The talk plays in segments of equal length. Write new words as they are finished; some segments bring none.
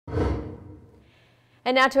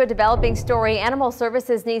And now to a developing story. Animal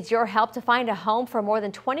Services needs your help to find a home for more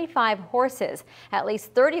than 25 horses. At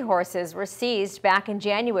least 30 horses were seized back in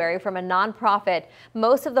January from a nonprofit.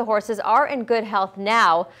 Most of the horses are in good health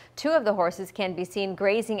now. 2 of the horses can be seen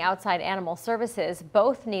grazing outside Animal Services.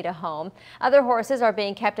 Both need a home. Other horses are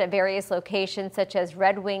being kept at various locations such as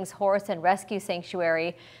Red Wings Horse and Rescue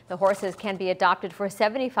Sanctuary. The horses can be adopted for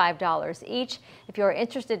 $75 each. If you're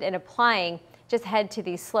interested in applying, just head to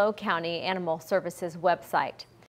the SLO County Animal Services website.